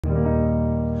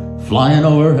flying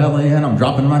over heli and I'm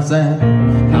dropping my sand.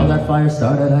 How that fire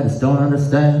started, I just don't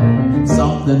understand.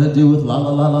 Something to do with la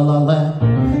la la la la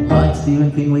land. Like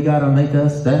Stephen King, we gotta make a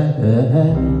stand.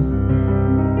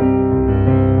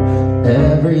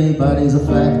 Everybody's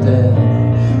affected,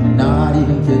 not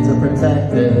even kids are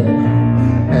protected.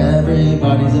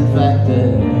 Everybody's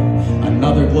infected,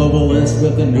 another globalist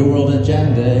with a new world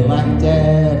agenda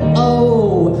elected.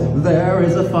 Oh, there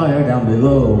is a fire down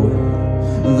below.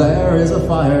 There is a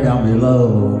fire down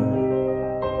below.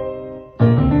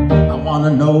 I wanna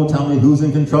know, tell me who's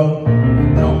in control.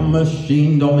 Drum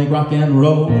machine don't make rock and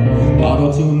roll.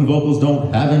 Auto-tune vocals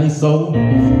don't have any soul.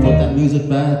 Put that music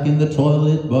back in the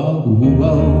toilet bowl.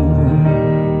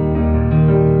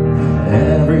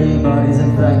 Everybody's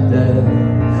infected,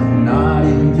 not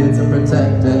even kids are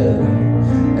protected.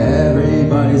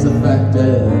 Everybody's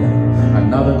affected,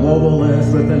 another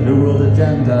globalist with a new world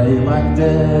agenda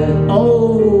elected.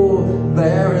 Oh,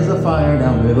 there is a fire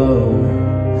down below.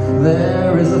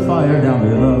 There is a fire down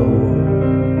below.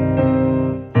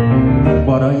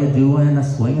 What are you doing at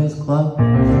Swingers Club?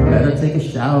 Better take a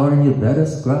shower and you better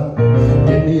scrub.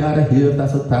 Get me out of here if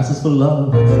that's what passes for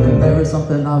love. And there is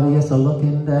something obvious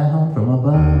looking down from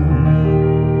above.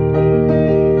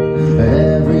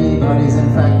 Everybody's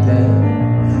infected,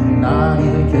 not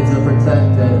even kids are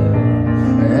protected.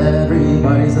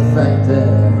 Everybody's affected,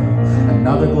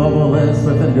 another globalist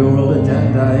with a new world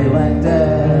agenda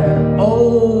elected.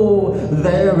 Oh,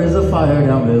 there is a fire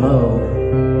down below.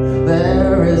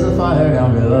 There is a fire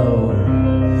down below.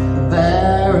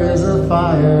 There is a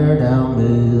fire down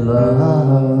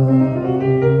below.